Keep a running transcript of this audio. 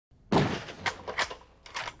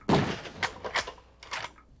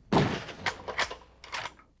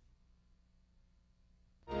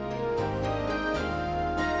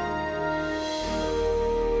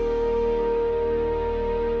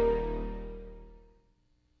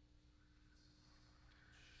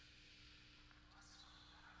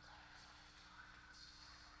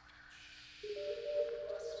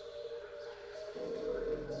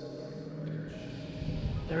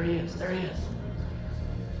is. There he is.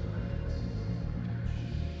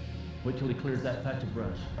 Wait till he clears that patch of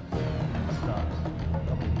brush. Stop.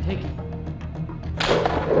 Okay, take it.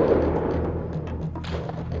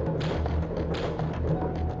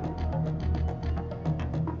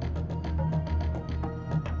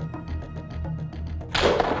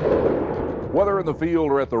 Whether in the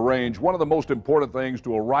field or at the range, one of the most important things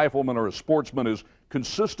to a rifleman or a sportsman is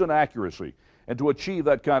consistent accuracy. And to achieve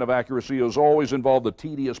that kind of accuracy has always involved the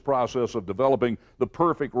tedious process of developing the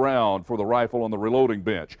perfect round for the rifle on the reloading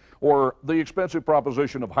bench, or the expensive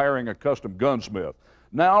proposition of hiring a custom gunsmith.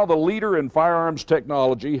 Now, the leader in firearms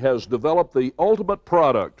technology has developed the ultimate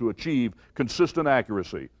product to achieve consistent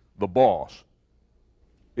accuracy, the Boss.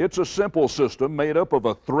 It's a simple system made up of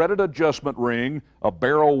a threaded adjustment ring, a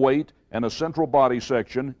barrel weight, and a central body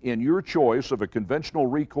section in your choice of a conventional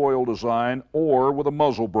recoil design or with a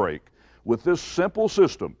muzzle brake. With this simple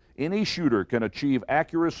system, any shooter can achieve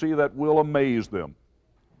accuracy that will amaze them.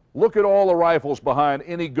 Look at all the rifles behind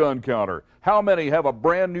any gun counter. How many have a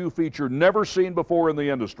brand new feature never seen before in the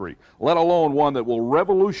industry, let alone one that will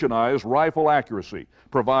revolutionize rifle accuracy,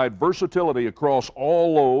 provide versatility across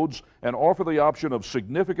all loads, and offer the option of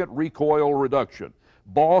significant recoil reduction?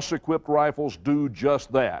 Boss-equipped rifles do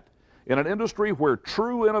just that. In an industry where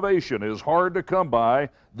true innovation is hard to come by,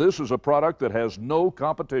 this is a product that has no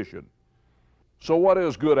competition. So what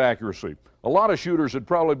is good accuracy? A lot of shooters would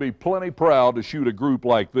probably be plenty proud to shoot a group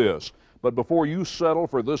like this. But before you settle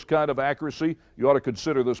for this kind of accuracy, you ought to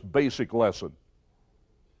consider this basic lesson.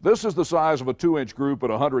 This is the size of a 2-inch group at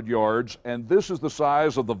 100 yards, and this is the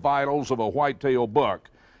size of the vitals of a whitetail buck.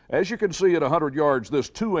 As you can see at 100 yards, this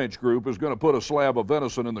 2-inch group is going to put a slab of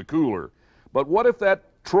venison in the cooler. But what if that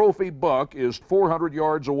trophy buck is 400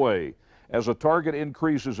 yards away? As a target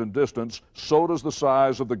increases in distance, so does the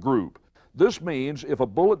size of the group. This means if a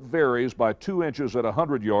bullet varies by 2 inches at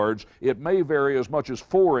 100 yards, it may vary as much as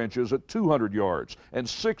 4 inches at 200 yards and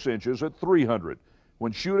 6 inches at 300.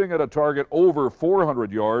 When shooting at a target over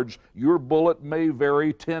 400 yards, your bullet may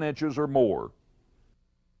vary 10 inches or more.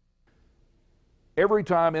 Every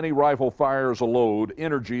time any rifle fires a load,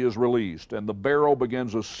 energy is released, and the barrel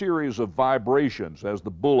begins a series of vibrations as the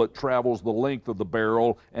bullet travels the length of the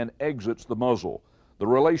barrel and exits the muzzle. The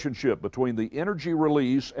relationship between the energy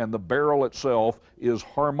release and the barrel itself is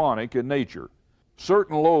harmonic in nature.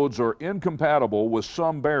 Certain loads are incompatible with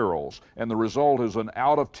some barrels, and the result is an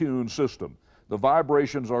out-of-tune system. The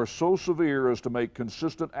vibrations are so severe as to make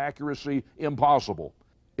consistent accuracy impossible.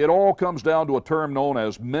 It all comes down to a term known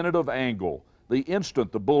as minute of angle. The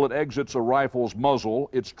instant the bullet exits a rifle's muzzle,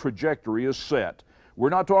 its trajectory is set. We're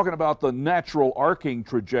not talking about the natural arcing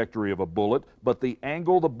trajectory of a bullet, but the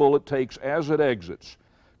angle the bullet takes as it exits.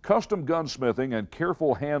 Custom gunsmithing and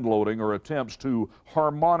careful hand loading are attempts to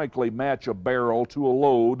harmonically match a barrel to a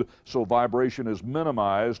load so vibration is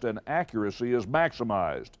minimized and accuracy is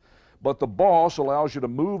maximized. But the Boss allows you to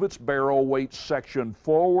move its barrel weight section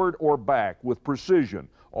forward or back with precision,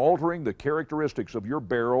 altering the characteristics of your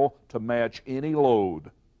barrel to match any load.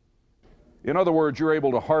 In other words, you're able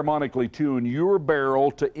to harmonically tune your barrel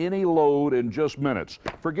to any load in just minutes.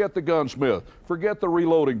 Forget the gunsmith. Forget the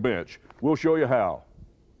reloading bench. We'll show you how.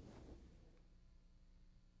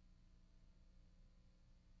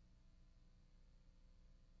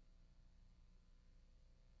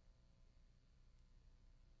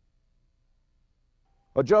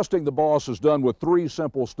 Adjusting the Boss is done with 3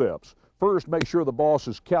 simple steps. First, make sure the Boss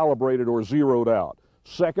is calibrated or zeroed out.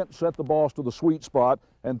 Second, set the Boss to the sweet spot.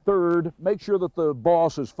 And third, make sure that the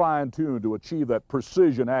Boss is fine-tuned to achieve that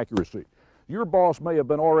precision accuracy. Your Boss may have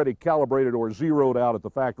been already calibrated or zeroed out at the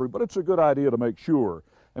factory, but it's a good idea to make sure.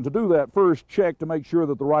 And to do that, first check to make sure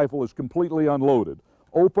that the rifle is completely unloaded.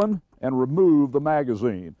 Open and remove the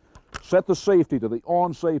magazine. Set the safety to the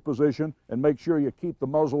on-safe position and make sure you keep the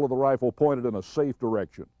muzzle of the rifle pointed in a safe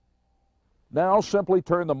direction. Now simply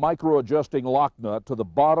turn the micro-adjusting lock nut to the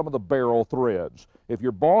bottom of the barrel threads. If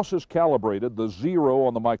your Boss is calibrated, the 0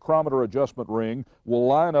 on the micrometer adjustment ring will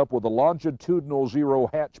line up with the longitudinal 0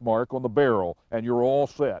 hatch mark on the barrel, and you're all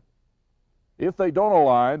set. If they don't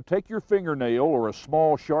align, take your fingernail or a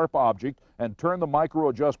small sharp object and turn the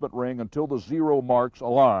micro-adjustment ring until the 0 marks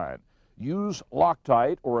align. Use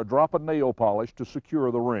Loctite or a drop of nail polish to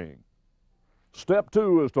secure the ring. Step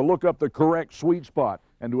 2 is to look up the correct sweet spot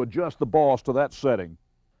and to adjust the Boss to that setting.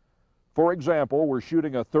 For example, we're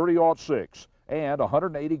shooting a 30-06 and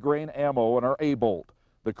 180 grain ammo in our A-bolt.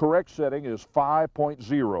 The correct setting is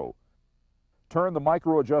 5.0. Turn the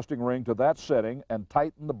micro-adjusting ring to that setting and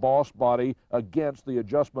tighten the Boss body against the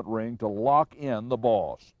adjustment ring to lock in the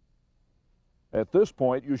Boss. At this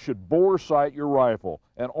point, you should bore sight your rifle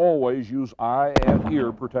and always use eye and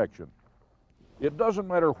ear protection. It doesn't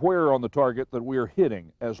matter where on the target that we are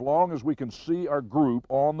hitting, as long as we can see our group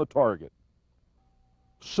on the target.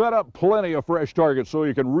 Set up plenty of fresh targets so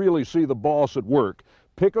you can really see the boss at work.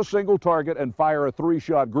 Pick a single target and fire a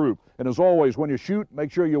 3-shot group. And as always, when you shoot,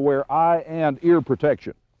 make sure you wear eye and ear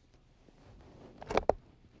protection.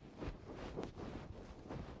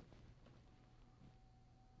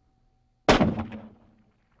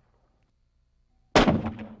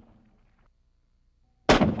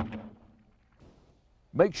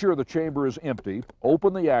 Make sure the chamber is empty,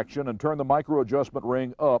 open the action, and turn the micro adjustment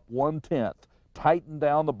ring up 1/10. Tighten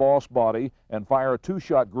down the boss body and fire a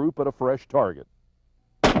 2-shot group at a fresh target.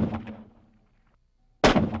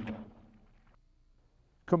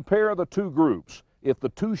 Compare the two groups. If the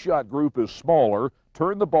 2-shot group is smaller,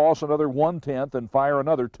 turn the boss another 1/10 and fire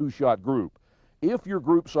another 2-shot group. If your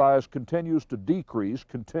group size continues to decrease,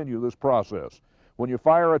 continue this process. When you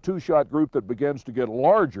fire a 2-shot group that begins to get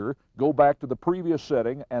larger, go back to the previous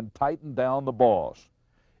setting and tighten down the boss.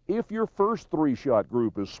 If your first 3-shot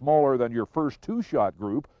group is smaller than your first 2-shot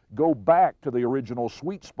group, go back to the original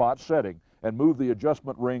sweet spot setting and move the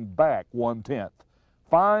adjustment ring back 1/10.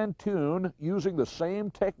 Fine-tune using the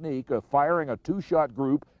same technique of firing a 2-shot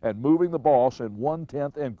group and moving the boss in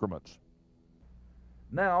 1/10 increments.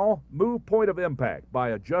 Now, move point of impact by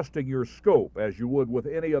adjusting your scope as you would with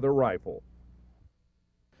any other rifle.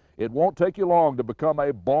 It won't take you long to become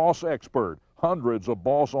a boss expert. Hundreds of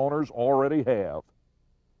boss owners already have.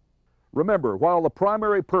 Remember, while the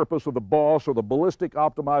primary purpose of the boss or the ballistic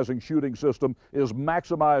optimizing shooting system is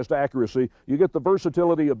maximized accuracy, you get the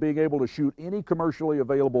versatility of being able to shoot any commercially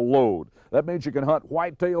available load. That means you can hunt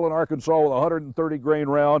whitetail in Arkansas with a 130 grain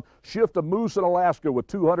round, shift a moose in Alaska with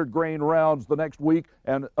 200 grain rounds the next week,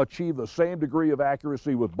 and achieve the same degree of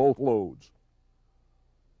accuracy with both loads.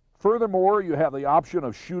 Furthermore, you have the option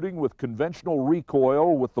of shooting with conventional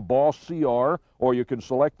recoil with the Boss CR, or you can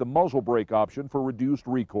select the muzzle brake option for reduced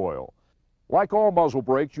recoil. Like all muzzle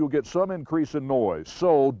brakes, you'll get some increase in noise,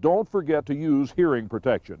 so don't forget to use hearing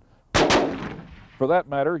protection. For that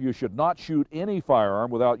matter, you should not shoot any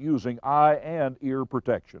firearm without using eye and ear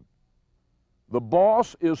protection. The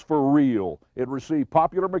Boss is for real. It received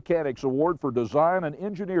Popular Mechanics Award for Design and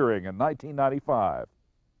Engineering in 1995.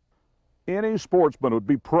 Any sportsman would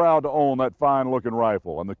be proud to own that fine-looking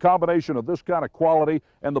rifle, and the combination of this kind of quality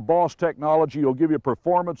and the Boss technology will give you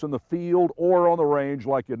performance in the field or on the range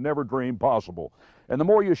like you never dreamed possible. And the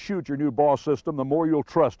more you shoot your new Boss system, the more you'll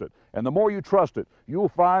trust it. And the more you trust it, you'll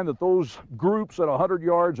find that those groups at 100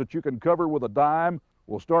 yards that you can cover with a dime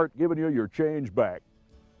will start giving you your change back.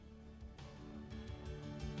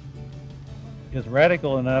 It's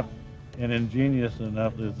radical enough and ingenious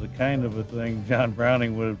enough is the kind of a thing John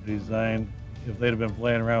Browning would have designed if they'd have been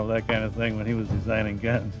playing around with that kind of thing when he was designing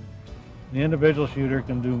guns. The individual shooter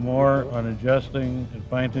can do more on adjusting and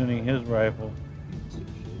fine-tuning his rifle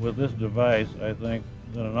with this device, I think,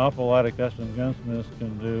 than an awful lot of custom gunsmiths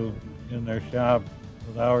can do in their shop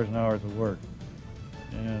with hours and hours of work.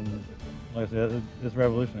 And like I said, it's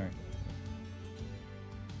revolutionary.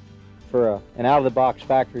 For an out-of-the-box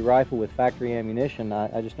factory rifle with factory ammunition,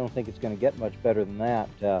 I just don't think it's going to get much better than that.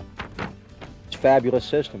 It's a fabulous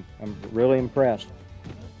system. I'm really impressed.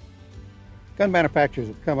 Gun manufacturers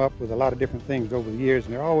have come up with a lot of different things over the years,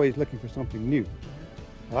 and they're always looking for something new.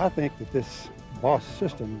 Well, I think that this Boss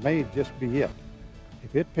system may just be it.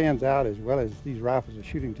 If it pans out as well as these rifles are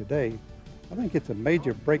shooting today, I think it's a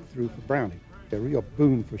major breakthrough for Browning, a real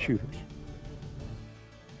boon for shooters.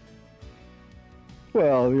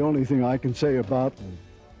 Well, the only thing I can say about the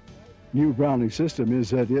new Browning system is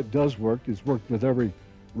that it does work. It's worked with every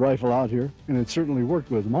rifle out here, and it certainly worked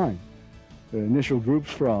with mine. The initial groups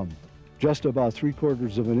from just about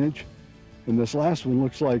 3/4 of an inch, and this last one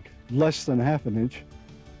looks like less than ½ an inch.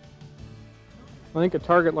 I think a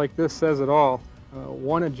target like this says it all.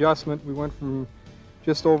 One adjustment, we went from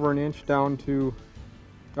just over an inch down to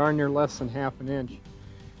darn near less than ½ an inch.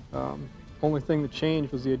 Only thing that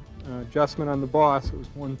changed was the adjustment on the Boss. It was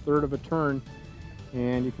 1/3 of a turn,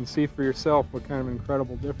 and you can see for yourself what kind of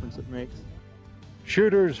incredible difference it makes.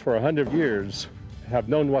 Shooters for 100 years have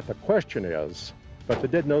known what the question is, but they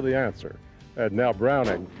didn't know the answer. And now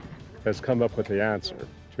Browning has come up with the answer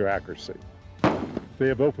to accuracy. They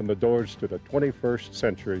have opened the doors to the 21st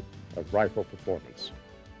century of rifle performance.